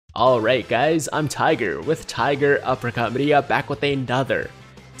Alright guys, I'm Tiger with Tiger Uppercut Media back with another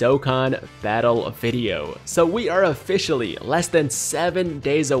Dokkan battle video. So we are officially less than 7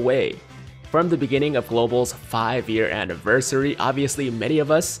 days away from the beginning of Global's 5-year anniversary. Obviously many of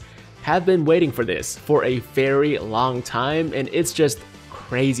us have been waiting for this for a very long time, and it's just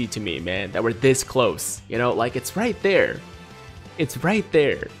crazy to me, man, that we're this close. You know, like it's right there. It's right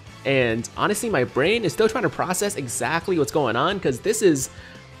there. And honestly, my brain is still trying to process exactly what's going on, because this is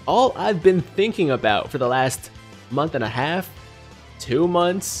all I've been thinking about for the last month and a half, 2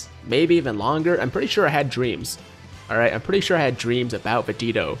 months, maybe even longer. I'm pretty sure I had dreams. Alright, I'm pretty sure I had dreams about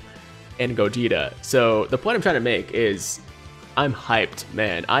Vegito and Gogeta. So the point I'm trying to make is I'm hyped,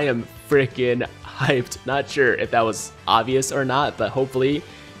 man. I am freaking hyped. Not sure if that was obvious or not, but hopefully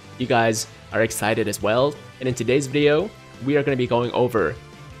you guys are excited as well. And in today's video, we are going to be going over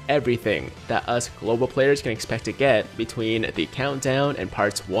everything that us global players can expect to get between the countdown and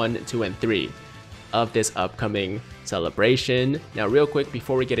parts 1, 2, and 3 of this upcoming celebration. Now real quick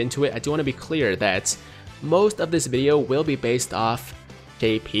before we get into it, I do want to be clear that most of this video will be based off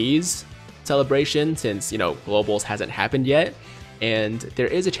JP's celebration, since, you know, Globals hasn't happened yet, and there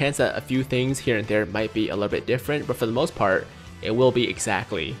is a chance that a few things here and there might be a little bit different, but for the most part it will be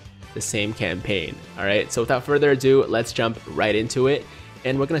exactly the same campaign. Alright, so without further ado, let's jump right into it.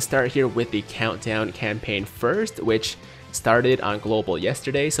 And we're going to start here with the countdown campaign first, which started on Global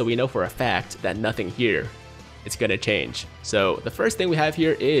yesterday, so we know for a fact that nothing here is going to change. So the first thing we have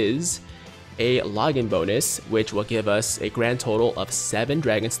here is a login bonus, which will give us a grand total of 10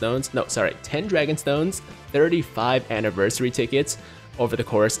 Dragonstones, 35 anniversary tickets over the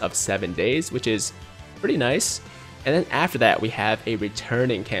course of 7 days, which is pretty nice. And then after that, we have a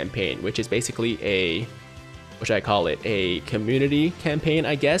returning campaign, which is basically a community campaign,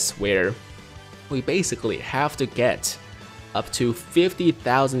 I guess, where we basically have to get up to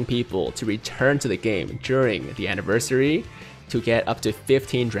 50,000 people to return to the game during the anniversary to get up to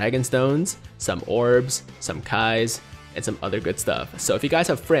 15 Dragonstones, some orbs, some Kais, and some other good stuff. So if you guys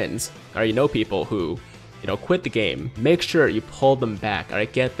have friends or you know people who, you know, quit the game, make sure you pull them back, or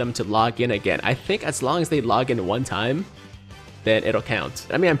get them to log in again. I think as long as they log in one time, then it'll count.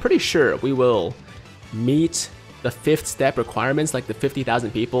 I mean, I'm pretty sure we will meet the 5th step requirements, like the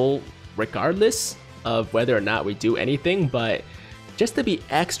 50,000 people, regardless of whether or not we do anything. But just to be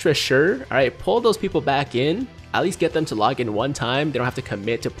extra sure, alright, pull those people back in, at least get them to log in one time. They don't have to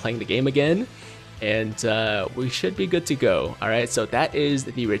commit to playing the game again, and we should be good to go. Alright, so that is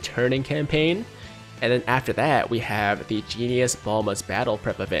the returning campaign. And then after that, we have the Genius Bulma's Battle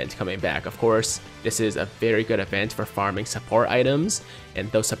Prep event coming back. Of course, this is a very good event for farming support items,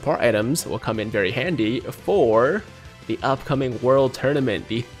 and those support items will come in very handy for the upcoming World Tournament,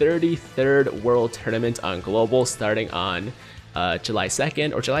 the 33rd World Tournament on Global, starting on July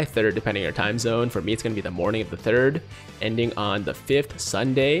 2nd or July 3rd, depending on your time zone. For me, it's going to be the morning of the 3rd, ending on the 5th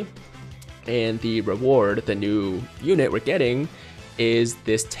Sunday. And the reward, the new unit we're getting, is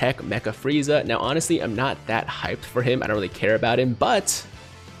this Tech Mecha Frieza. Now honestly, I'm not that hyped for him. I don't really care about him, but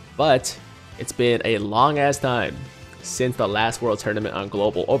it's been a long ass time since the last World Tournament on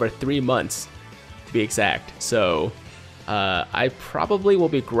Global, over 3 months to be exact. So I probably will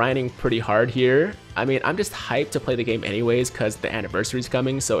be grinding pretty hard here. I mean, I'm just hyped to play the game anyways because the anniversary is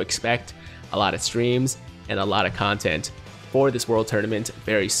coming, so expect a lot of streams and a lot of content for this World Tournament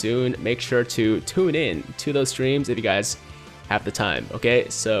very soon. Make sure to tune in to those streams if you guys have the time. Okay,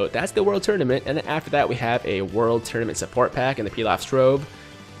 so that's the World Tournament, and then after that we have a World Tournament support pack in the Pilaf Strobe.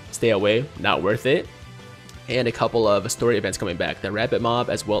 Stay away, not worth it. And a couple of story events coming back, the Rabbit Mob,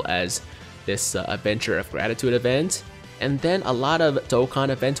 as well as this Adventure of Gratitude event. And then a lot of Dokkan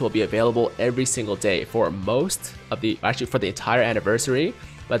events will be available every single day for most of the, actually for the entire anniversary,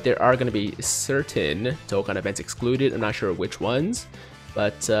 but there are going to be certain Dokkan events excluded. I'm not sure which ones,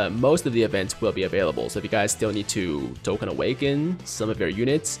 but most of the events will be available. So if you guys still need to Dokkan Awaken some of your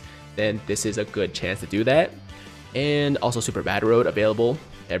units, then this is a good chance to do that. And also Super Battle Road available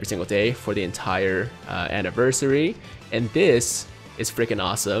every single day for the entire anniversary. And this is freaking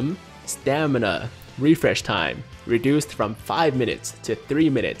awesome. Stamina refresh time reduced from 5 minutes to 3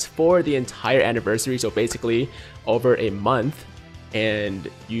 minutes for the entire anniversary. So basically over a month, and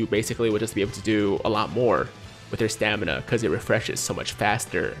you basically will just be able to do a lot more with your stamina because it refreshes so much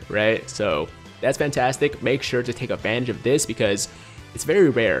faster, right? So that's fantastic. Make sure to take advantage of this because it's very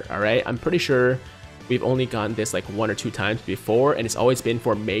rare. All right, I'm pretty sure we've only gotten this like 1 or 2 times before, and it's always been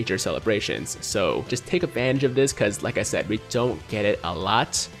for major celebrations. So just take advantage of this because, like I said, we don't get it a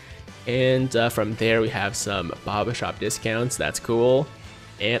lot. And from there we have some Baba Shop discounts. That's cool.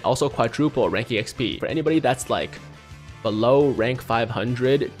 And also quadruple ranking XP for anybody that's like below rank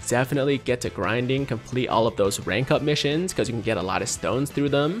 500, definitely get to grinding, complete all of those rank up missions because you can get a lot of stones through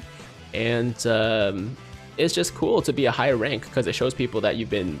them. And it's just cool to be a higher rank because it shows people that you've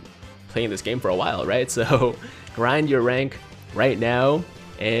been playing this game for a while, right? So grind your rank right now.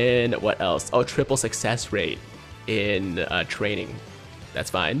 And what else? Oh, triple success rate in training. That's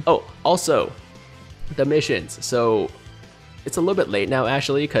fine. Oh, also the missions. So it's a little bit late now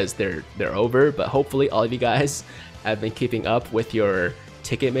actually because they're over, but hopefully all of you guys have been keeping up with your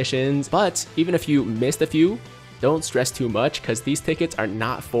ticket missions. But even if you missed a few, don't stress too much because these tickets are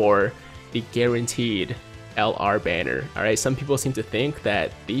not for the guaranteed LR banner. All right, some people seem to think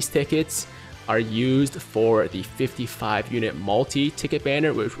that these tickets are used for the 55 unit multi ticket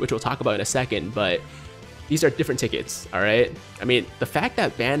banner, which we'll talk about in a second, but these are different tickets. All right, I mean, the fact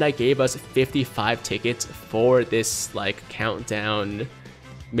that Bandai gave us 55 tickets for this like countdown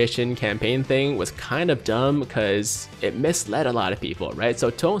mission campaign thing was kind of dumb because it misled a lot of people, right?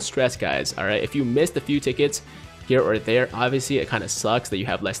 So don't stress, guys. All right, if you missed a few tickets here or there, obviously it kind of sucks that you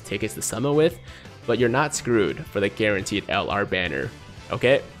have less tickets to summon with, but you're not screwed for the guaranteed LR banner.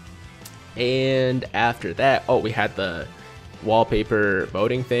 Okay, and after that, oh, we had the wallpaper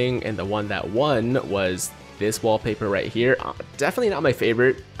voting thing, and the one that won was this wallpaper right here. Definitely not my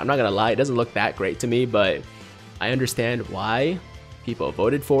favorite, I'm not gonna lie. It doesn't look that great to me, but I understand why people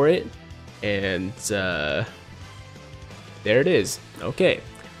voted for it, and there it is. Okay,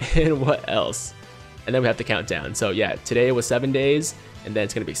 and what else? And then we have to count down. So yeah, today was 7 days, and then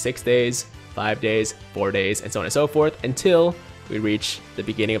it's gonna be 6 days, 5 days, 4 days, and so on and so forth until we reach the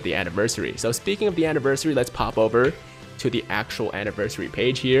beginning of the anniversary. So speaking of the anniversary, let's pop over to the actual anniversary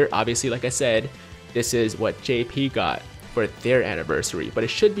page here. Obviously, like I said, this is what JP got for their anniversary, but it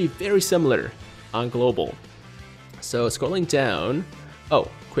should be very similar on global. So scrolling down, oh,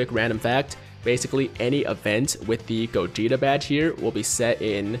 quick random fact, basically any event with the Gogeta badge here will be set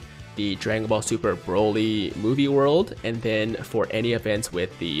in the Dragon Ball Super Broly movie world, and then for any events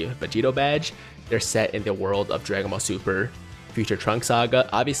with the Vegito badge, they're set in the world of Dragon Ball Super Future Trunks Saga.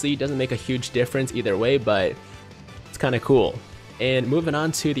 Obviously, it doesn't make a huge difference either way, but it's kind of cool. And moving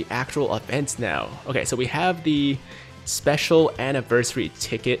on to the actual events now. Okay, so we have the special anniversary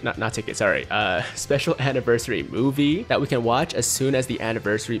ticket, not ticket, sorry, special anniversary movie that we can watch as soon as the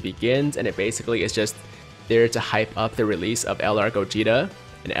anniversary begins, and it basically is just there to hype up the release of LR Gogeta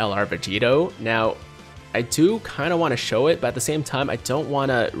and LR Vegito. Now, I do kind of want to show it, but at the same time, I don't want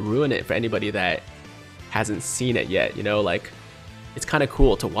to ruin it for anybody that hasn't seen it yet, you know, like, it's kind of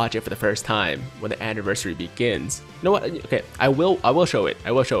cool to watch it for the first time when the anniversary begins. You know what, okay, I will show it,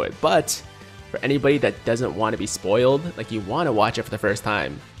 but for anybody that doesn't want to be spoiled, like you want to watch it for the first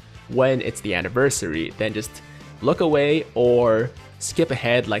time when it's the anniversary, then just look away or skip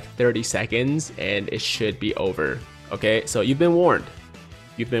ahead like 30 seconds and it should be over. Okay, so you've been warned.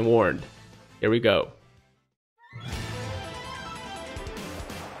 You've been warned. Here we go.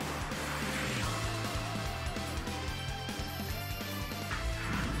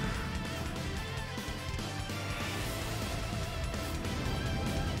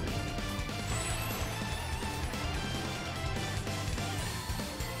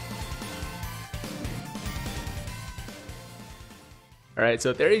 Alright,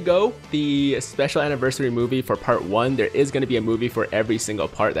 so there you go, the special anniversary movie for part 1. There is going to be a movie for every single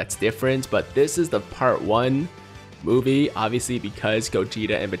part that's different, but this is the part 1 movie, obviously because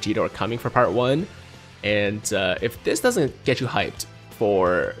Gogeta and Vegeta are coming for part 1. And if this doesn't get you hyped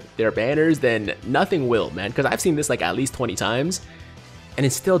for their banners, then nothing will, man, because I've seen this like at least 20 times, and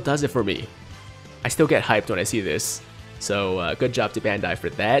it still does it for me. I still get hyped when I see this, so good job to Bandai for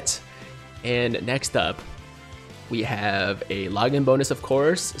that. And next up, we have a login bonus, of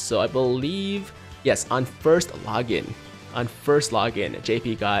course. So I believe, yes, on first login,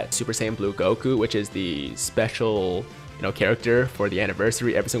 JP got Super Saiyan Blue Goku, which is the special, you know, character for the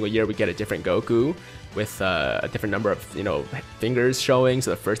anniversary. Every single year we get a different Goku with a different number of, you know, fingers showing.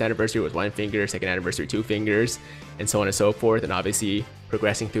 So the first anniversary was 1 finger, second anniversary 2 fingers, and so on and so forth. And obviously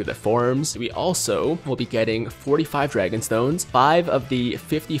progressing through the forms. We also will be getting 45 Dragon Stones, 5 of the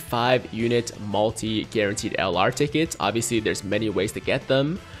 55 unit multi guaranteed LR tickets. Obviously there's many ways to get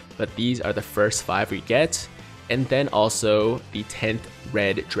them, but these are the first 5 we get. And then also the 10th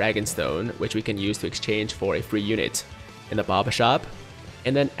red Dragon Stone, which we can use to exchange for a free unit in the Baba shop.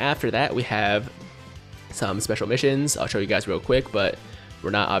 And then after that we have some special missions. I'll show you guys real quick, but we're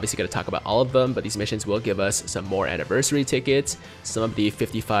not obviously going to talk about all of them, but these missions will give us some more anniversary tickets, some of the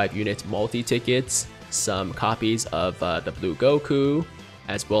 55 unit multi tickets, some copies of the Blue Goku,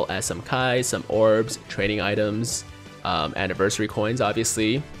 as well as some Kai, some orbs, training items, anniversary coins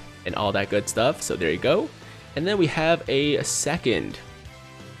obviously, and all that good stuff. So there you go. And then we have a second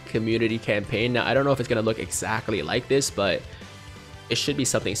community campaign. Now, I don't know if it's going to look exactly like this, but it should be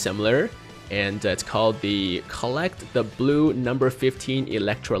something similar. And it's called the Collect the Blue Number 15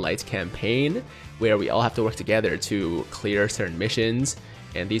 Electrolytes campaign, where we all have to work together to clear certain missions.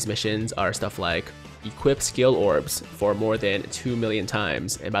 And these missions are stuff like equip skill orbs for more than 2 million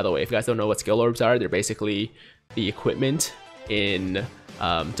times. And by the way, if you guys don't know what skill orbs are, they're basically the equipment in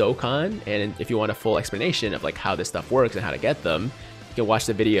Dokkan. And if you want a full explanation of like how this stuff works and how to get them, you can watch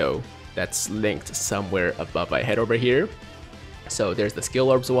the video that's linked somewhere above my head over here. So there's the skill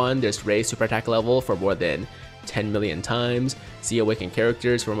orbs one, there's raise super attack level for more than 10 million times, see awakened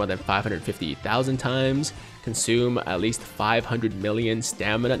characters for more than 550,000 times, consume at least 500 million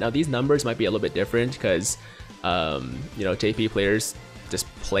stamina. Now these numbers might be a little bit different because you know, JP players just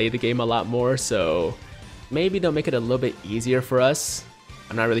play the game a lot more, so maybe they'll make it a little bit easier for us.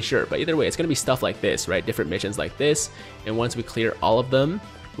 I'm not really sure, but either way, it's gonna be stuff like this, right? Different missions like this, and once we clear all of them,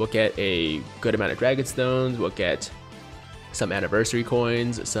 we'll get a good amount of dragon stones, we'll get some anniversary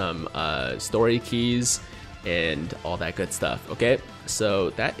coins, some story keys, and all that good stuff, okay?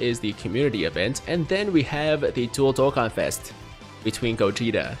 So that is the community event, and then we have the Dual Dokkan Fest between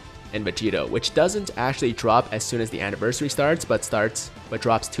Gogeta and Vegito, which doesn't actually drop as soon as the anniversary starts, but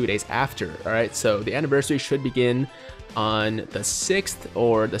drops 2 days after, alright? So the anniversary should begin on the 6th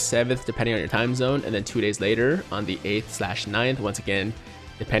or the 7th, depending on your time zone, and then 2 days later on the 8th/9th, once again,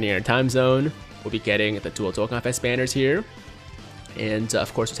 depending on your time zone, we'll be getting the Dual Dokkan Fest banners here. And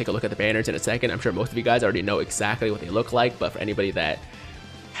of course, we'll take a look at the banners in a second. I'm sure most of you guys already know exactly what they look like, but for anybody that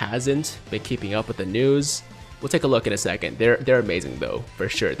hasn't been keeping up with the news, we'll take a look in a second. They're amazing though, for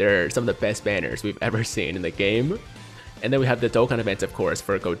sure. They're some of the best banners we've ever seen in the game. And then we have the Dokkan events, of course,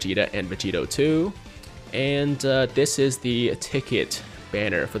 for Gogeta and Vegito 2. And this is the ticket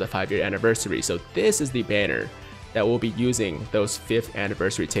banner for the 5-year anniversary. So this is the banner that will be using those 5th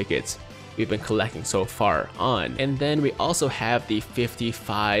anniversary tickets we've been collecting so far on. And then we also have the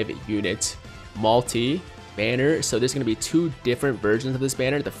 55 unit multi banner. So there's going to be 2 different versions of this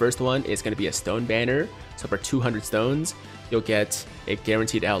banner. The first one is going to be a stone banner. So for 200 stones, you'll get a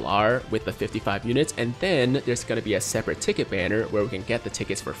guaranteed LR with the 55 units. And then there's going to be a separate ticket banner where we can get the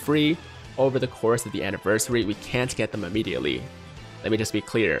tickets for free over the course of the anniversary. We can't get them immediately. Let me just be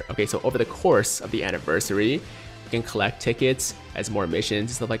clear. Okay, so over the course of the anniversary, can collect tickets as more missions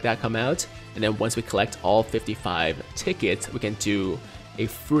and stuff like that come out, and then once we collect all 55 tickets, we can do a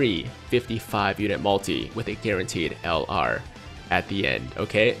free 55 unit multi with a guaranteed LR at the end.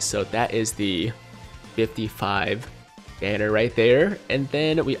 Okay, so that is the 55 banner right there. And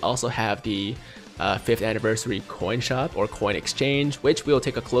then we also have the 5th anniversary coin shop or coin exchange, which we'll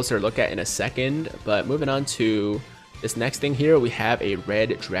take a closer look at in a second. But moving on to this next thing here, we have a red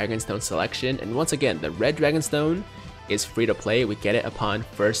Dragonstone selection, and once again, the red Dragonstone is free to play. We get it upon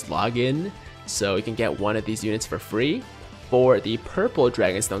first login, so you can get one of these units for free. For the purple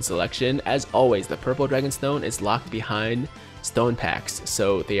Dragonstone selection, as always, the purple Dragonstone is locked behind stone packs,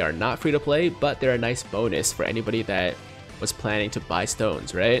 so they are not free to play, but they're a nice bonus for anybody that was planning to buy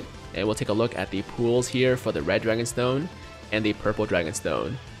stones, right? And we'll take a look at the pools here for the red Dragonstone and the purple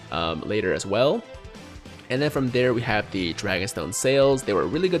Dragonstone later as well. And then from there, we have the Dragonstone sales. They were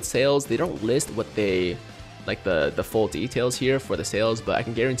really good sales. They don't list what they, like the full details here for the sales, but I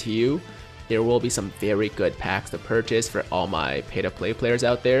can guarantee you there will be some very good packs to purchase for all my pay-to-play players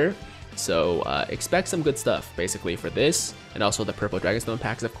out there. So expect some good stuff basically for this, and also the purple Dragonstone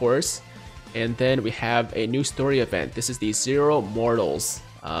packs, of course. And then we have a new story event. This is the Zero Mortals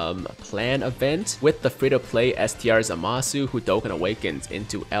plan event with the free-to-play STR Zamasu, who Dokkan awakens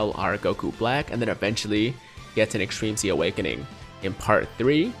into LR Goku Black and then eventually gets an Extreme Z Awakening in part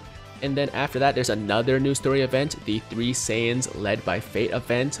 3. And then after that, there's another new story event, the 3 Saiyans led by Fate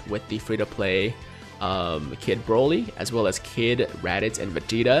event with the free-to-play Kid Broly as well as Kid, Raditz, and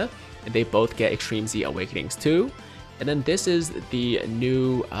Vegeta, and they both get Extreme Z Awakenings too. And then this is the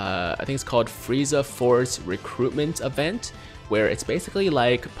new, I think it's called Frieza Force Recruitment event, where it's basically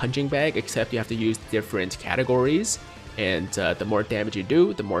like Punching Bag, except you have to use different categories, and the more damage you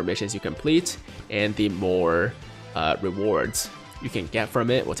do, the more missions you complete, and the more rewards you can get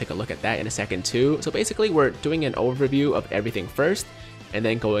from it. We'll take a look at that in a second too. So basically, we're doing an overview of everything first, and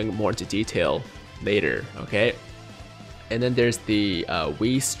then going more into detail later, okay? And then there's the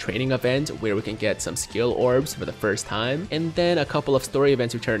Whis training event where we can get some skill orbs for the first time. And then a couple of story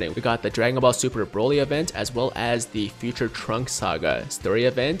events returning. We got the Dragon Ball Super Broly event as well as the Future Trunks Saga story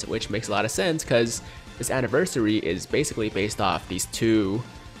event, which makes a lot of sense because this anniversary is basically based off these 2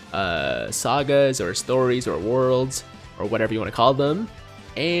 sagas or stories or worlds or whatever you want to call them.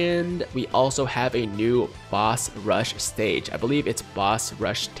 And we also have a new boss rush stage. I believe it's boss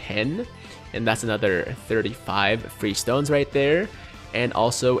rush 10, and that's another 35 free stones right there. And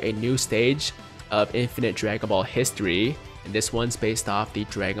also a new stage of Infinite Dragon Ball history, and this one's based off the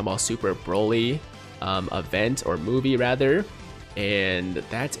Dragon Ball Super Broly event, or movie rather, and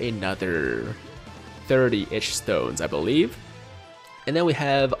that's another 30-ish stones, I believe. And then we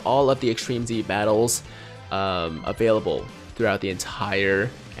have all of the Extreme Z battles available throughout the entire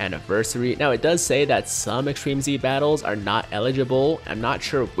anniversary. Now it does say that some Extreme Z battles are not eligible. I'm not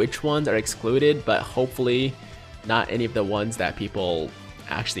sure which ones are excluded, but hopefully not any of the ones that people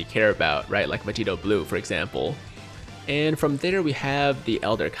actually care about, right? Like Vegito Blue, for example. And from there we have the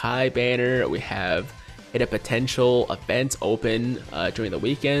Elder Kai banner, we have Hidden Potential events open during the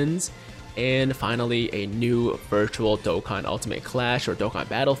weekends, and finally a new virtual Dokkan Ultimate Clash or Dokkan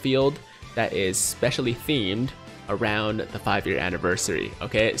Battlefield that is specially themed around the 5-year anniversary.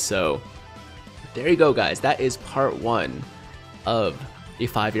 Okay, so there you go guys, that is part 1 of the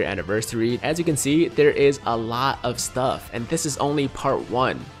 5-year anniversary. As you can see, there is a lot of stuff, and this is only part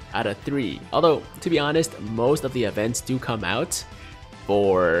 1 out of 3. Although, to be honest, most of the events do come out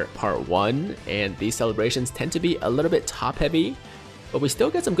for part 1, and these celebrations tend to be a little bit top heavy, but we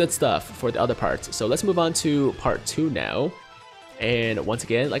still get some good stuff for the other parts. So let's move on to part 2 now. And once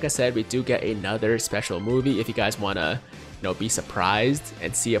again, like I said, we do get another special movie if you guys want to, be surprised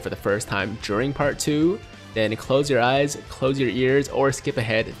and see it for the first time during part 2. Then close your eyes, close your ears, or skip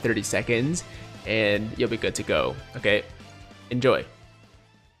ahead 30 seconds, and you'll be good to go. Okay, enjoy.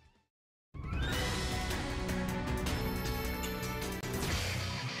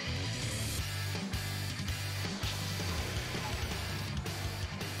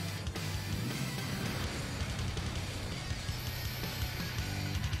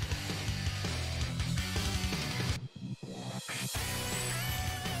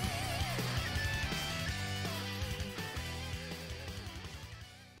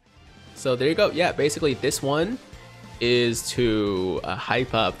 So there you go. Yeah, basically this one is to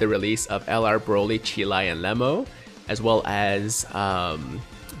hype up the release of LR Broly, Chilai, and Lemo, as well as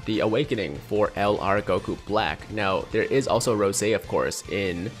the awakening for LR Goku Black. Now, there is also Rose, of course,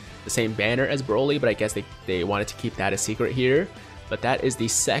 in the same banner as Broly, but I guess they wanted to keep that a secret here. But that is the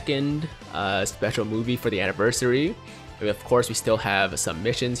second special movie for the anniversary. And of course, we still have some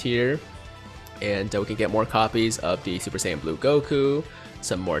missions here, and we can get more copies of the Super Saiyan Blue Goku,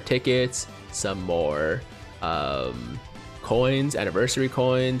 some more tickets, some more coins, anniversary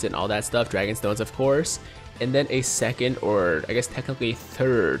coins, and all that stuff, Dragon Stones of course, and then a second, or I guess technically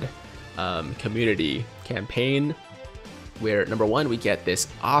third, community campaign, where number 1 we get this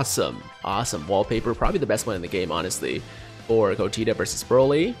awesome wallpaper, probably the best one in the game honestly, for Gogeta versus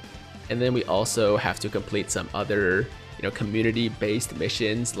Broly, and then we also have to complete some other community-based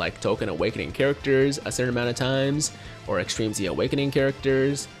missions like token awakening characters a certain amount of times, or Extreme Z awakening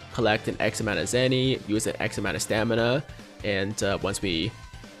characters, collect an X amount of Zenny, use an X amount of stamina, and once we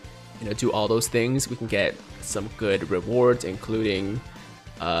do all those things, we can get some good rewards, including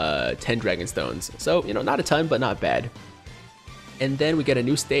 10 Dragon Stones. So not a ton, but not bad. And then we get a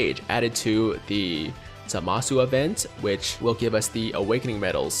new stage added to the Zamasu event, which will give us the awakening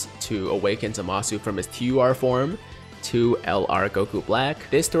medals to awaken Zamasu from his TUR form to LR Goku Black.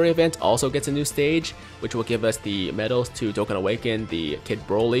 This story event also gets a new stage, which will give us the medals to Dokkan Awaken the Kid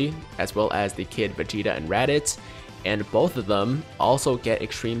Broly, as well as the Kid Vegeta and Raditz, and both of them also get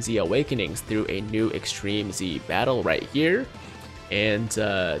Extreme Z awakenings through a new Extreme Z battle right here. And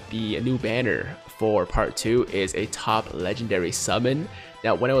the new banner for part 2 is a top legendary summon.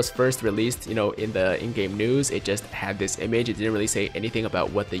 Now, when it was first released, in the in-game news, it just had this image. It didn't really say anything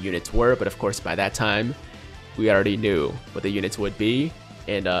about what the units were, but of course by that time we already knew what the units would be,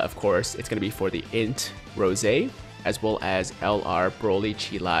 and of course it's going to be for the Int Rose, as well as LR Broly,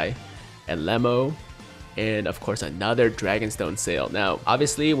 Chilai, and Lemo, and of course another Dragon Stone sale. Now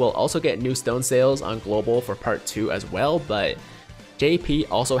obviously we'll also get new stone sales on Global for part 2 as well, but JP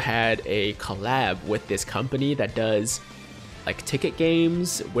also had a collab with this company that does like ticket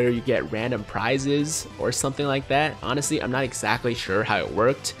games where you get random prizes or something like that. Honestly, I'm not exactly sure how it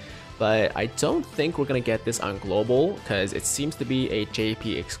worked, but I don't think we're gonna get this on Global because it seems to be a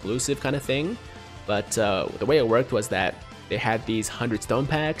JP exclusive kind of thing. But the way it worked was that they had these 100 stone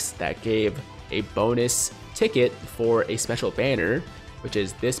packs that gave a bonus ticket for a special banner, which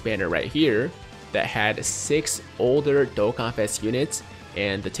is this banner right here, that had 6 older Dokkan Fest units,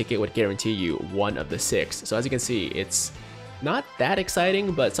 and the ticket would guarantee you one of the 6. So as you can see, it's not that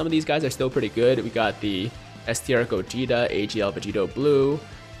exciting, but some of these guys are still pretty good. We got the STR Gogeta, AGL Vegito Blue,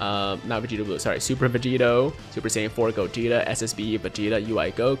 not Vegeta Blue, sorry, Super Vegito, Super Saiyan 4 Gogeta, SSB Vegeta,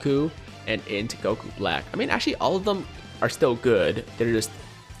 UI Goku, and Int Goku Black. I mean, actually, all of them are still good. They're just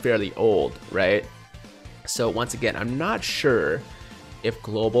fairly old, right? So once again, I'm not sure if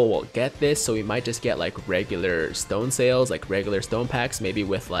Global will get this, so we might just get like regular stone sales, like regular stone packs, maybe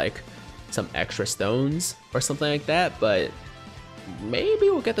with like some extra stones or something like that, but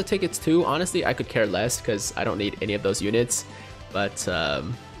maybe we'll get the tickets too. Honestly, I could care less because I don't need any of those units, but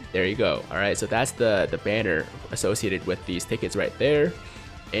there you go. All right, so that's the banner associated with these tickets right there,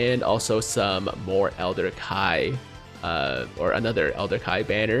 and also some more Elder Kai, or another Elder Kai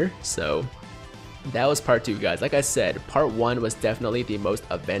banner. So that was part 2, guys. Like I said, part 1 was definitely the most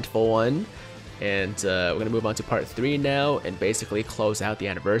eventful one, and we're gonna move on to part 3 now and basically close out the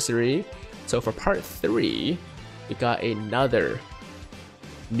anniversary. So for part 3, we got another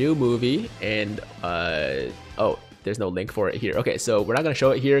new movie, and oh, there's no link for it here. Okay, so we're not gonna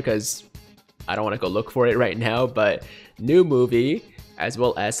show it here because I don't want to go look for it right now, but new movie, as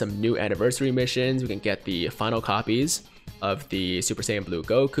well as some new anniversary missions. We can get the final copies of the Super Saiyan Blue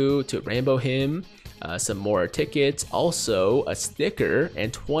Goku to rainbow him, some more tickets, also a sticker,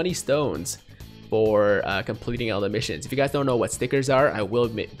 and 20 stones for completing all the missions. If you guys don't know what stickers are, I will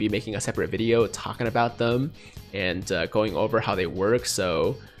be making a separate video talking about them and going over how they work,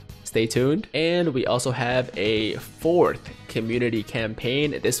 so stay tuned. And we also have a 4th community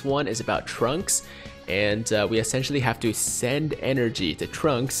campaign. This one is about Trunks, and we essentially have to send energy to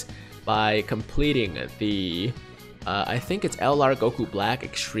Trunks by completing the I think it's LR Goku Black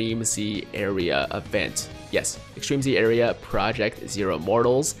Extreme Z Area event. Yes, Extreme Z Area Project Zero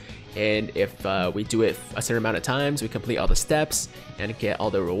Mortals. And if we do it a certain amount of times, we complete all the steps and get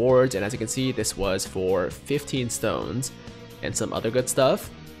all the rewards. And as you can see, this was for 15 stones and some other good stuff.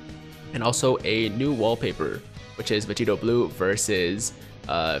 And also a new wallpaper, which is Vegito Blue versus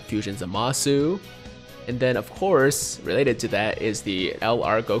Fusion Zamasu. And then, of course, related to that is the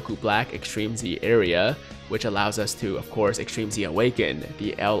LR Goku Black Extreme Z Area, which allows us to, of course, Extreme Z Awaken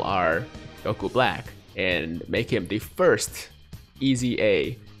the LR Goku Black and make him the first Easy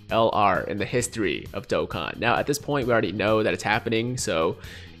A LR in the history of Dokkan. Now, at this point, we already know that it's happening, so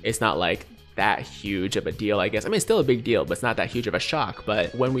it's not like that huge of a deal, I guess. I mean, it's still a big deal, but it's not that huge of a shock.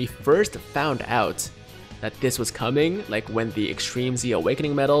 But when we first found out that this was coming, like when the Extreme Z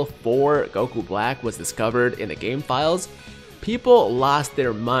Awakening medal for Goku Black was discovered in the game files, people lost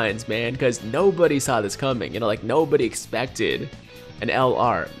their minds, man, because nobody saw this coming. You know, like nobody expected an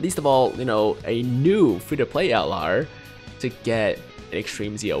LR, least of all, you know, a new free-to-play LR to get an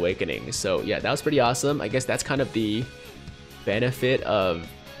Extreme Z Awakening. So yeah, that was pretty awesome. I guess that's kind of the benefit of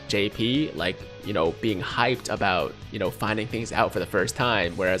JP, like, you know, being hyped about, you know, finding things out for the first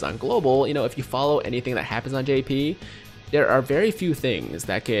time. Whereas on Global, you know, if you follow anything that happens on JP, there are very few things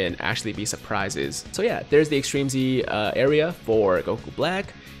that can actually be surprises. So yeah, there's the Extreme Z area for Goku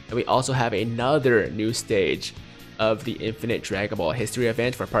Black, and we also have another new stage of the Infinite Dragon Ball History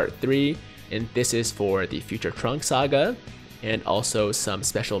event for part 3, and this is for the Future Trunks saga, and also some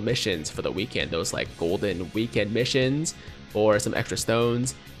special missions for the weekend, those like golden weekend missions, or some extra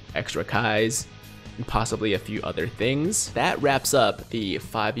stones, extra Kais, and possibly a few other things. That wraps up the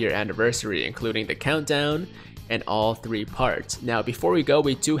 5-year anniversary, including the countdown and all 3 parts. Now, before we go,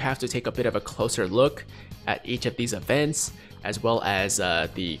 we do have to take a bit of a closer look at each of these events, as well as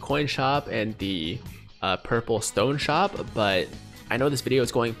the coin shop and the purple stone shop, but I know this video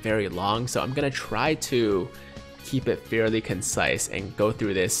is going very long, so I'm gonna try to keep it fairly concise and go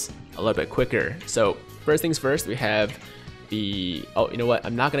through this a little bit quicker. So first things first, we have the, oh, you know what,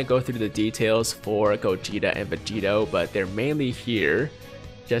 I'm not gonna go through the details for Gogeta and Vegito, but they're mainly here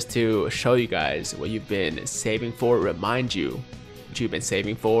just to show you guys what you've been saving for, remind you what you've been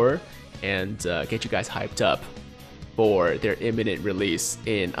saving for, and get you guys hyped up for their imminent release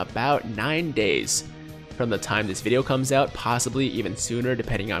in about 9 days from the time this video comes out, possibly even sooner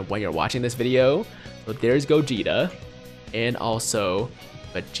depending on when you're watching this video. So there's Gogeta and also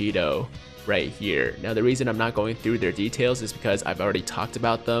Vegito right here. Now, the reason I'm not going through their details is because I've already talked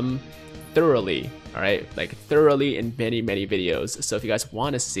about them thoroughly, all right, like thoroughly in many videos. So if you guys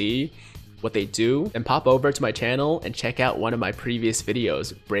want to see what they do, then pop over to my channel and check out one of my previous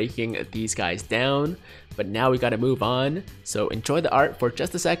videos breaking these guys down. But now we got to move on, so enjoy the art for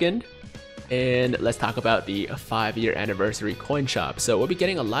just a second, and let's talk about the 5-year anniversary coin shop. So we'll be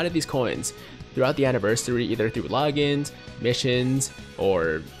getting a lot of these coins throughout the anniversary, either through logins, missions,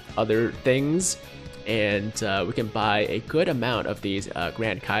 or other things, and we can buy a good amount of these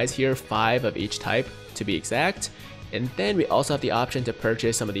Grand Kais here, 5 of each type to be exact. And then we also have the option to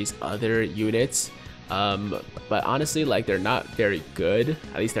purchase some of these other units But honestly, like, they're not very good.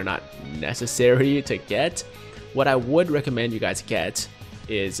 At least they're not necessary to get. What I would recommend you guys get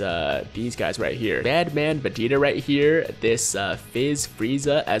is these guys right here. Madman Vegeta right here, this Fizz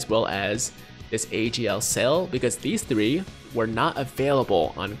Frieza, as well as this AGL Cell, because these three were not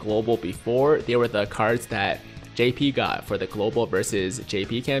available on Global before. They were the cards that JP got for the Global versus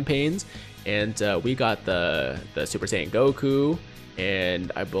JP campaigns, and we got the Super Saiyan Goku,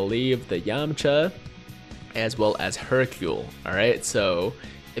 and I believe the Yamcha, as well as Hercule. Alright, so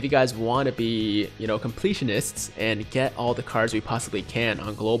if you guys want to be, you know, completionists and get all the cards we possibly can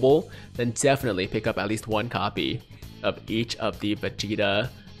on Global, then definitely pick up at least one copy of each of the Vegeta,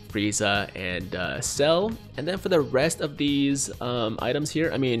 Frieza, and Cell. And then for the rest of these items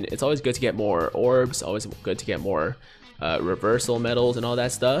here, I mean, it's always good to get more orbs, always good to get more reversal medals and all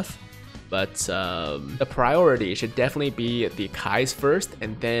that stuff. But the priority should definitely be the Kais first,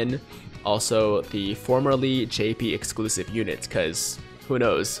 and then also the formerly JP exclusive units, because who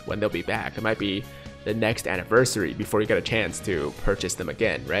knows when they'll be back. It might be the next anniversary before you get a chance to purchase them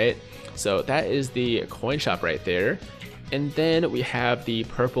again, right? So that is the coin shop right there. And then we have the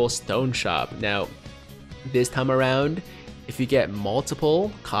purple stone shop. Now, this time around, if you get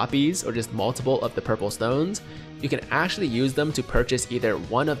multiple copies or just multiple of the purple stones, you can actually use them to purchase either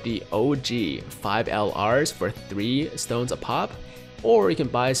one of the OG 5LRs for 3 stones a pop, or you can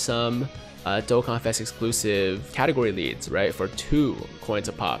buy some Dokkan Fest exclusive category leads, right, for 2 coins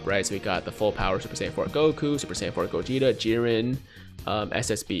a pop, right? So we got the full power Super Saiyan 4 Goku, Super Saiyan 4 Gogeta, Jiren,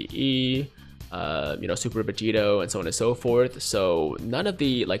 SSBE, you know, Super Vegito, and so on and so forth. So none of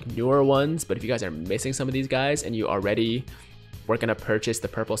the like newer ones, but if you guys are missing some of these guys and you already were gonna purchase the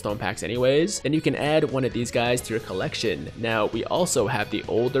purple stone packs anyways, then you can add one of these guys to your collection. Now we also have the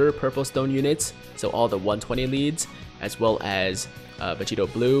older purple stone units, so all the 120 leads, as well as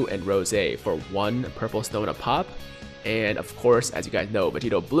Vegito Blue and Rose for 1 purple stone a pop. And of course, as you guys know,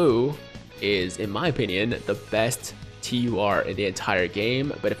 Vegito Blue is, in my opinion, the best TUR in the entire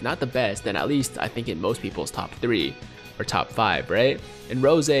game, but if not the best, then at least I think in most people's top 3 or top 5, right? And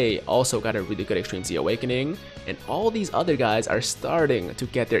Rose also got a really good Extreme Z Awakening, and all these other guys are starting to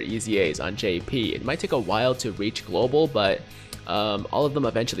get their EZAs on JP. It might take a while to reach Global, but all of them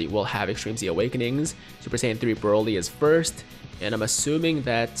eventually will have Extreme Z Awakenings. Super Saiyan 3 Broly is first, and I'm assuming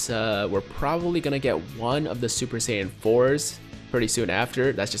that we're probably gonna get one of the Super Saiyan 4s pretty soon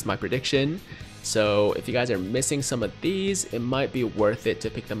after. That's just my prediction. So if you guys are missing some of these, it might be worth it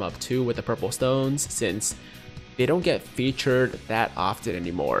to pick them up too with the purple stones, since they don't get featured that often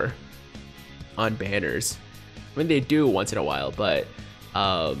anymore on banners. I mean, they do once in a while, but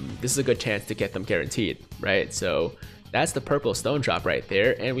this is a good chance to get them guaranteed, right? So that's the purple stone shop right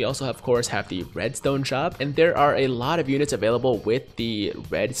there. And we also, of course, have the red stone shop, and there are a lot of units available with the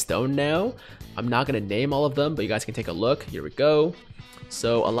red stone now. I'm not going to name all of them, but you guys can take a look. Here we go.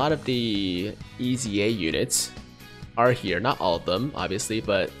 So a lot of the EZA units are here, not all of them obviously,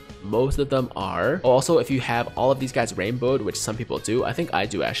 but most of them are. Also, if you have all of these guys rainbowed, which some people do, I think I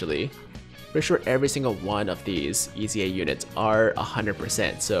do actually, pretty sure every single one of these EZA units are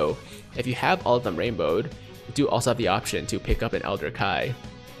 100%. So if you have all of them rainbowed, you do also have the option to pick up an Elder Kai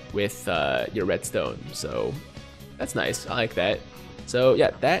with your redstone. So that's nice, I like that. So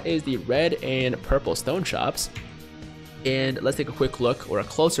yeah, that is the red and purple stone shops. And let's take a quick look, or a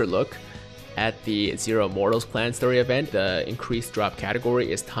closer look, at the Zero Immortals Clan story event. The increased drop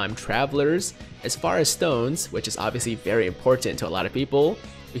category is Time Travelers. As far as stones, which is obviously very important to a lot of people,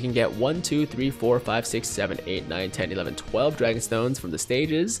 we can get 1, 2, 3, 4, 5, 6, 7, 8, 9, 10, 11, 12 Dragon Stones from the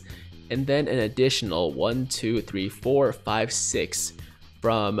stages, and then an additional 1, 2, 3, 4, 5, 6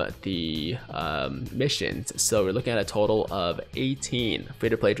 from the missions. So we're looking at a total of 18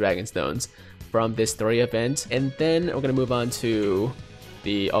 free-to-play Dragon Stones from this story event. And then we're gonna move on to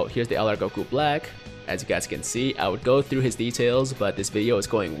the, oh, here's the LR Goku Black. As you guys can see, I would go through his details, but this video is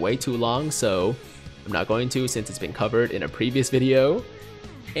going way too long, so I'm not going to, since it's been covered in a previous video.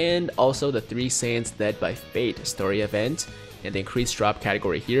 And also the 3 Saiyans Led by Fate story event, and the increased drop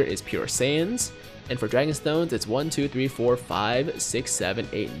category here is Pure Saiyans. And for Dragon Stones, it's 1, 2, 3, 4, 5, 6, 7,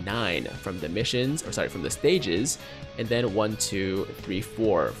 8, 9 from the missions, or sorry, from the stages, and then 1, 2, 3,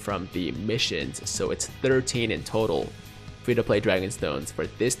 4 from the missions. So it's 13 in total free-to-play Dragon Stones for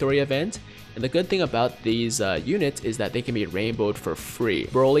this story event. And the good thing about these units is that they can be rainbowed for free.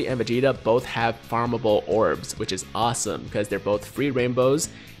 Broly and Vegeta both have farmable orbs, which is awesome because they're both free rainbows,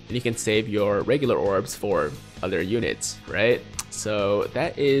 and you can save your regular orbs for other units, right? So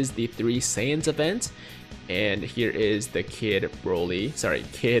that is the 3 Saiyans event, and here is the Kid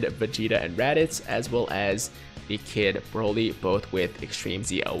Vegeta and Raditz, as well as the Kid Broly, both with Extreme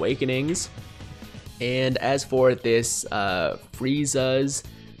Z Awakenings. And as for this Frieza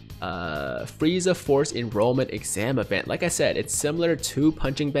Force Enrollment Exam event, like I said, it's similar to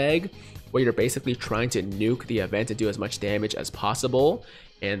Punching Bag, where you're basically trying to nuke the event and do as much damage as possible.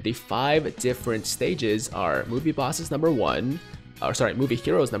 And the 5 different stages are Movie Bosses number 1, Movie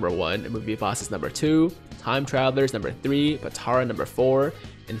Heroes number 1, Movie Bosses number 2, Time Travelers number 3, Patara number 4,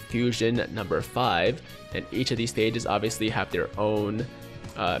 and Fusion number 5. And each of these stages obviously have their own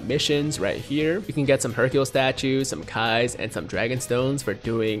missions right here. You can get some Hercule statues, some Kais, and some Dragon Stones for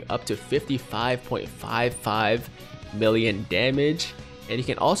doing up to 55.55 million damage. And you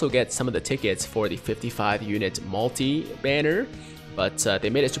can also get some of the tickets for the 55 unit multi banner, but they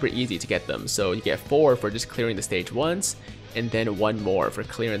made it super easy to get them. So you get 4 for just clearing the stage once, and then 1 more for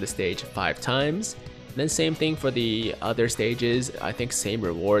clearing the stage 5 times. And then same thing for the other stages. I think same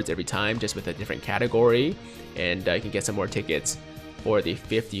rewards every time, just with a different category. And you can get some more tickets for the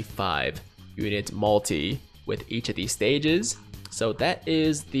 55 unit multi with each of these stages. So that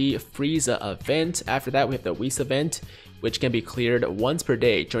is the Frieza event. After that, we have the Whis event, which can be cleared once per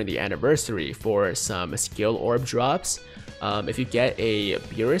day during the anniversary for some skill orb drops. If you get a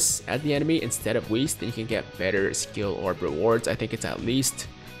Beerus as the enemy instead of Whis, then you can get better skill orb rewards. I think it's at least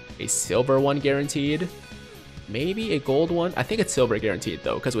a silver one guaranteed, maybe a gold one. I think it's silver guaranteed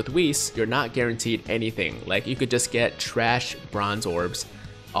though, because with Whis, you're not guaranteed anything. Like, you could just get trash bronze orbs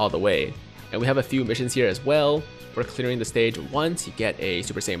all the way. And we have a few missions here as well. For clearing the stage once, you get a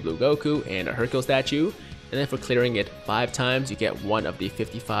Super Saiyan Blue Goku and a Hercule statue. And then for clearing it 5 times, you get one of the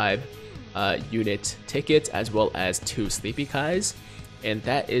 55 unit tickets, as well as 2 Sleepy Kais. And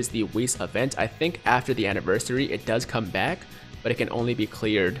that is the Whis event. I think after the anniversary, it does come back, but it can only be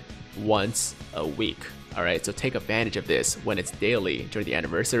cleared once a week. Alright, so take advantage of this when it's daily during the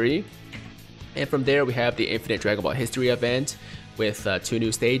anniversary. And from there, we have the Infinite Dragon Ball History event with 2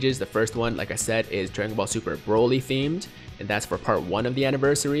 new stages. The first one, like I said, is Dragon Ball Super Broly themed, and that's for part 1 of the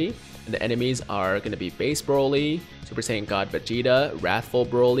anniversary. And the enemies are going to be Base Broly, Super Saiyan God Vegeta, Wrathful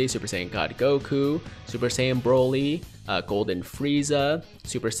Broly, Super Saiyan God Goku, Super Saiyan Broly, Golden Frieza,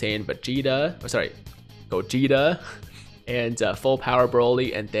 Super Saiyan Gogeta, and Full Power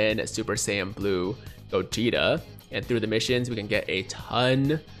Broly, and then Super Saiyan Blue Gogeta. And through the missions, we can get a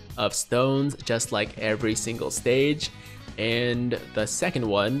ton of stones, just like every single stage. And the second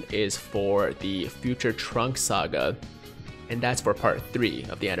one is for the Future Trunks saga, and that's for part 3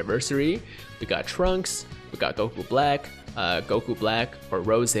 of the anniversary. We got Trunks, we got Goku Black for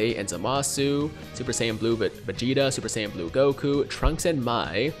Rose and Zamasu, Super Saiyan Blue Vegeta, Super Saiyan Blue Goku, Trunks and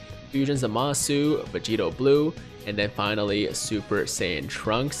Mai, Fusion Zamasu, Vegito Blue, and then finally Super Saiyan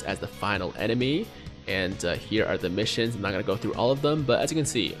Trunks as the final enemy. And here are the missions. I'm not going to go through all of them, but as you can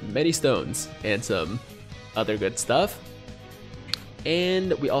see, many stones and some other good stuff.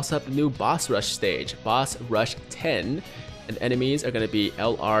 And we also have the new Boss Rush stage, Boss Rush 10. And enemies are going to be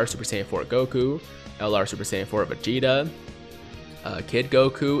LR Super Saiyan 4 Goku, LR Super Saiyan 4 Vegeta, Kid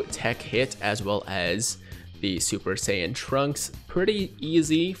Goku, Tech Hit, as well as the Super Saiyan Trunks. Pretty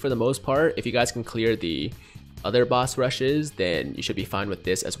easy for the most part. If you guys can clear the other boss rushes, then you should be fine with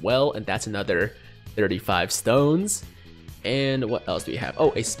this as well. And that's another 35 stones. And what else do we have?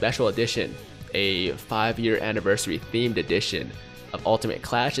 Oh, a special edition, a 5-year anniversary themed edition of Ultimate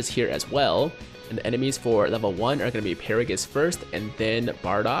Clash is here as well. And the enemies for level 1 are going to be Paragus first, and then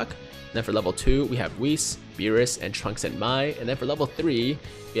Bardock. And then for level 2, we have Whis, Beerus, and Trunks and Mai. And then for level 3,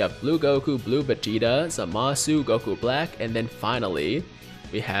 we have Blue Goku, Blue Vegeta, Zamasu, Goku Black, and then finally,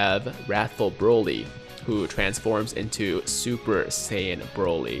 we have Wrathful Broly, who transforms into Super Saiyan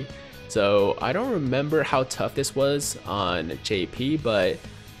Broly. So I don't remember how tough this was on JP, but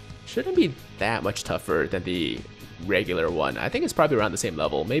shouldn't be that much tougher than the regular one. I think it's probably around the same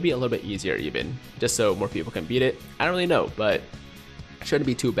level, maybe a little bit easier even, just so more people can beat it. I don't really know, but shouldn't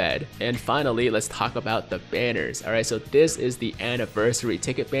be too bad. And finally, let's talk about the banners. All right, so this is the anniversary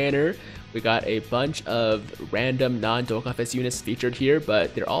ticket banner. We got a bunch of random non-Dokkan Fest units featured here,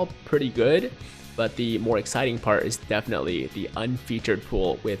 but they're all pretty good. But the more exciting part is definitely the unfeatured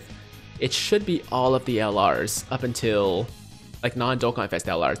pool with, it should be all of the LRs up until, like non-Dokkan Fest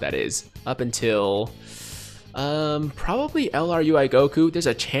LRs that is, up until probably LR UI Goku. There's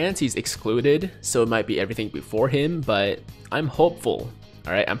a chance he's excluded, so it might be everything before him, but I'm hopeful.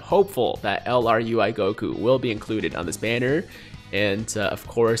 Alright, I'm hopeful that LR UI Goku will be included on this banner. And of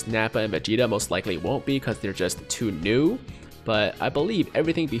course, Nappa and Vegeta most likely won't be because they're just too new. But I believe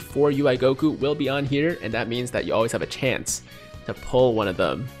everything before UI Goku will be on here, and that means that you always have a chance to pull one of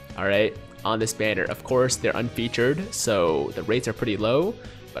them, alright, on this banner. Of course, they're unfeatured, so the rates are pretty low,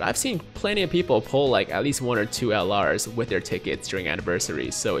 but I've seen plenty of people pull like at least 1 or 2 LRs with their tickets during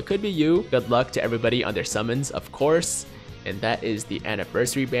anniversaries. So it could be you. Good luck to everybody on their summons, of course. And that is the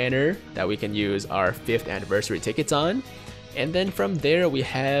anniversary banner that we can use our 5th anniversary tickets on. And then from there we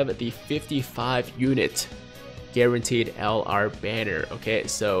have the 55 unit guaranteed LR banner. Okay,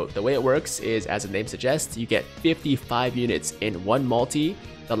 so the way it works is, as the name suggests, you get 55 units in one multi.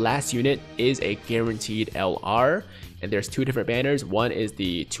 The last unit is a guaranteed LR, and there's 2 different banners. One is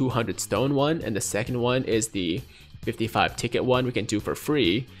the 200 stone one, and the second one is the 55 ticket one we can do for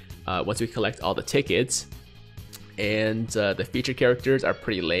free once we collect all the tickets. And the featured characters are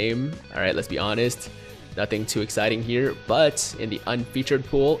pretty lame. All right, let's be honest, nothing too exciting here. But in the unfeatured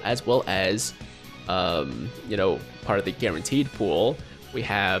pool, as well as you know, part of the guaranteed pool, we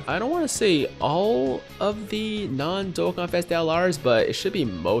have, I don't want to say all of the non-Dokkan Fest LRs, but it should be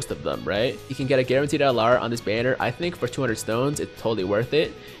most of them, right? You can get a guaranteed LR on this banner. I think for 200 stones, it's totally worth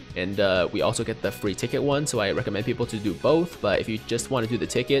it. And we also get the free ticket one, so I recommend people to do both. But if you just want to do the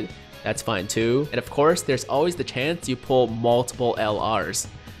ticket, that's fine too. And of course, there's always the chance you pull multiple LRs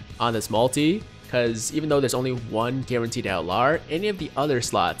on this multi, because even though there's only one guaranteed LR, any of the other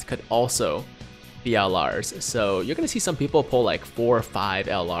slots could also be LRs. So you're gonna see some people pull like 4 or 5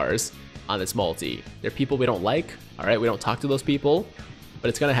 LRs on this multi. They're people we don't like, all right? We don't talk to those people, but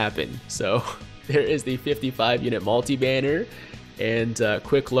it's gonna happen. So there is the 55 unit multi banner. And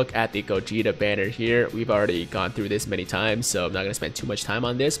quick look at the Gogeta banner here. We've already gone through this many times, so I'm not gonna spend too much time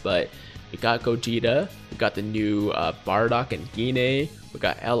on this, but we got Gogeta, we got the new Bardock and Gine, we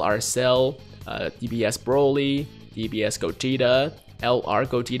got LR Cell, DBS Broly, DBS Gogeta, LR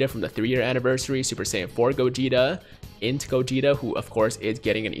Gogeta from the 3-year anniversary, Super Saiyan 4 Gogeta, Int Gogeta, who of course is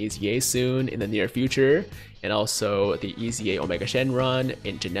getting an EZA soon in the near future, and also the EZA Omega Shenron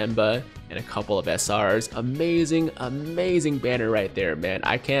in Janemba, and a couple of SRs. Amazing, amazing banner right there, man.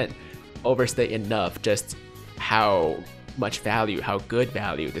 I can't overstate enough just how much value, how good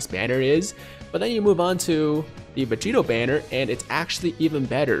value this banner is. But then you move on to the Vegito banner, and it's actually even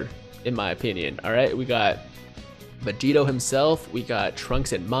better, in my opinion. All right, we got Vegito himself, we got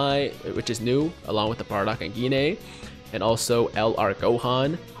Trunks and Mai, which is new, along with the Bardock and Gine, and also LR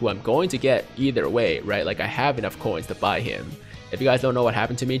Gohan, who I'm going to get either way, right? Like, I have enough coins to buy him. If you guys don't know what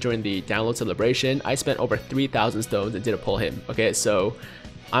happened to me during the download celebration, I spent over 3,000 stones and didn't pull him. Okay, so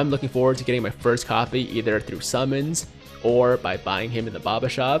I'm looking forward to getting my first copy either through summons or by buying him in the Baba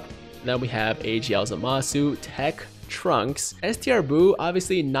shop. And then we have AGL Zamasu, Tech, Trunks, STR Buu,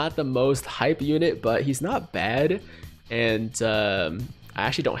 obviously not the most hype unit, but he's not bad. And I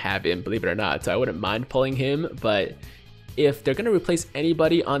actually don't have him, believe it or not, so I wouldn't mind pulling him. But if they're gonna replace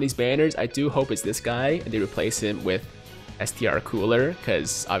anybody on these banners, I do hope it's this guy and they replace him with STR Cooler,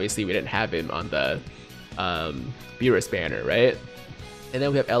 because obviously we didn't have him on the Beerus banner, right? And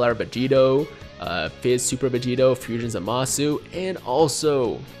then we have LR Vegito, Fizz Super Vegito, Fusion Zamasu, and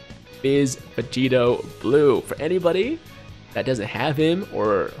also Fizz Vegito Blue. For anybody that doesn't have him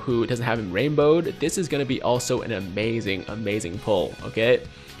or who doesn't have him rainbowed, this is going to be also an amazing, amazing pull, okay?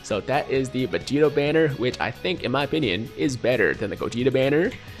 So that is the Vegito banner, which I think, in my opinion, is better than the Gogeta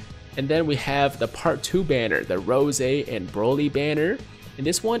banner. And then we have the Part 2 banner, the Rose and Broly banner. And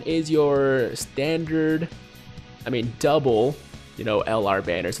this one is your standard, double, LR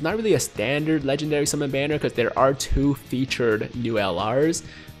banner. So not really a standard legendary summon banner, because there are 2 featured new LRs.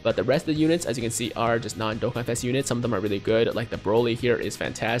 But the rest of the units, as you can see, are just non-Dokkan Fest units. Some of them are really good, like the Broly here is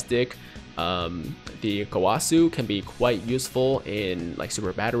fantastic. The Kawasu can be quite useful in like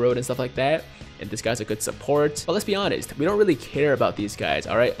Super Battle Road and stuff like that. And this guy's a good support. But let's be honest, we don't really care about these guys,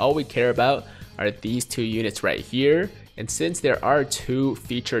 alright? All we care about are these 2 units right here. And since there are 2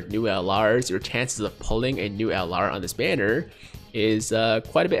 featured new LRs, your chances of pulling a new LR on this banner is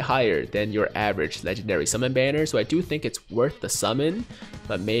quite a bit higher than your average legendary summon banner. So I do think it's worth the summon,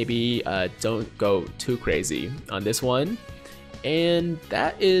 but maybe don't go too crazy on this one. And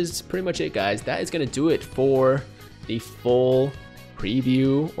that is pretty much it, guys. That is gonna do it for the full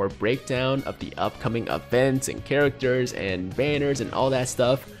preview or breakdown of the upcoming events and characters and banners and all that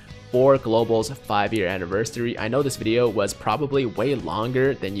stuff for Global's 5-year anniversary. I know this video was probably way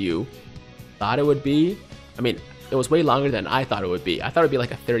longer than you thought it would be. It was way longer than I thought it would be. I thought it would be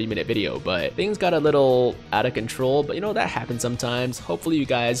like a 30-minute video, but things got a little out of control. But that happens sometimes. Hopefully you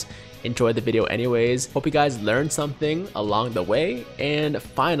guys enjoyed the video anyways. Hope you guys learned something along the way. And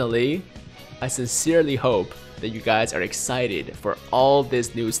finally, I sincerely hope that you guys are excited for all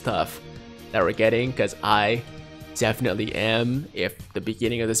this new stuff that we're getting, because I definitely am. If the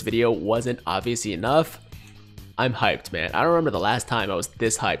beginning of this video wasn't obvious enough, I'm hyped, man. I don't remember the last time I was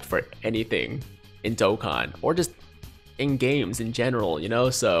this hyped for anything in Dokkan, or just in games in general, you know?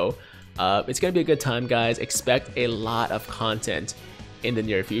 So it's gonna be a good time, guys. Expect a lot of content in the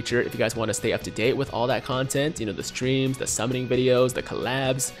near future. If you guys want to stay up to date with all that content, you know, the streams, the summoning videos, the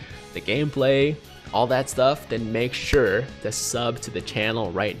collabs, the gameplay, all that stuff, then make sure to sub to the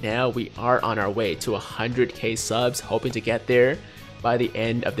channel right now. We are on our way to 100k subs, hoping to get there by the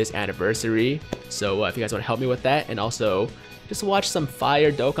end of this anniversary. So if you guys want to help me with that, and also just watch some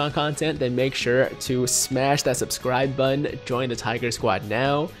fire Dokkan content, then make sure to smash that subscribe button, join the Tiger Squad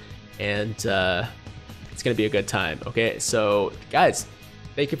now, and it's gonna be a good time. Okay, so guys,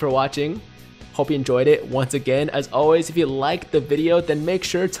 thank you for watching. Hope you enjoyed it. Once again, as always, if you liked the video, then make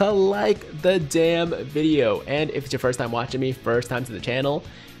sure to like the damn video. And if it's your first time watching me, first time to the channel,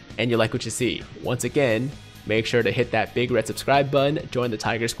 and you like what you see, once again, make sure to hit that big red subscribe button, join the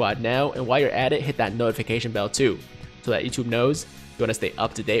Tiger Squad now, and while you're at it, hit that notification bell too, so that YouTube knows you want to stay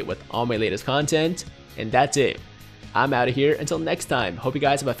up to date with all my latest content. And that's it. I'm out of here. Until next time, hope you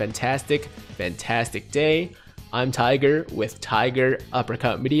guys have a fantastic, fantastic day. I'm Tiger with Tiger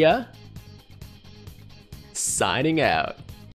Uppercut Media, signing out.